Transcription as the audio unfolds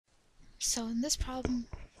So in this problem,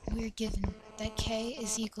 we're given that K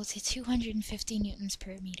is equal to 250 newtons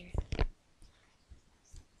per meter,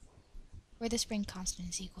 where the spring constant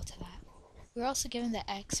is equal to that. We're also given that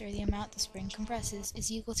X, or the amount the spring compresses,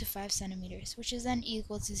 is equal to 5 centimeters, which is then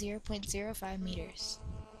equal to 0.05 meters.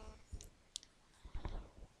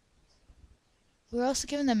 We're also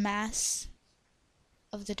given the mass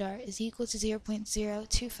of the dart is equal to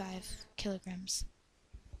 0.025 kilograms.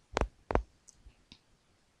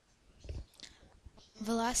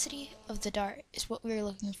 Velocity of the dart is what we are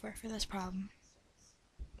looking for this problem.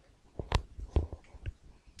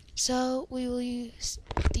 So we will use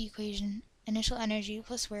the equation initial energy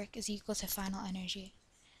plus work is equal to final energy.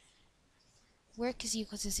 Work is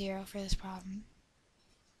equal to 0 for this problem.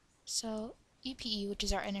 So EPE, which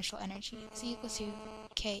is our initial energy, is equal to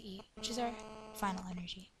KE, which is our final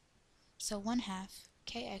energy. So 1/2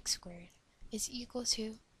 kx squared is equal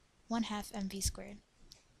to 1/2 mv squared.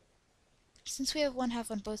 Since we have 1/2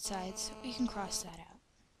 on both sides, we can cross that out.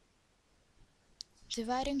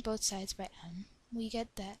 Dividing both sides by m, we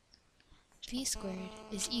get that v squared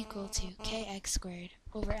is equal to kx squared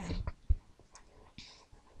over m.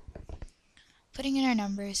 Putting in our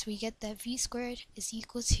numbers, we get that v squared is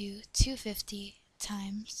equal to 250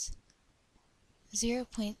 times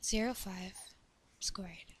 0.05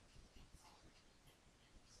 squared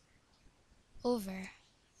over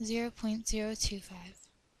 0.025.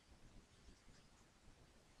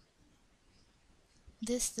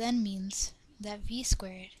 This then means that v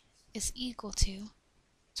squared is equal to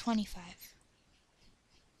 25.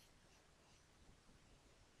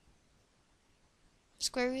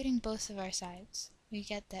 Square rooting both of our sides, we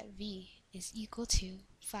get that v is equal to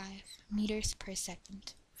 5 meters per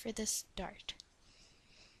second for this dart.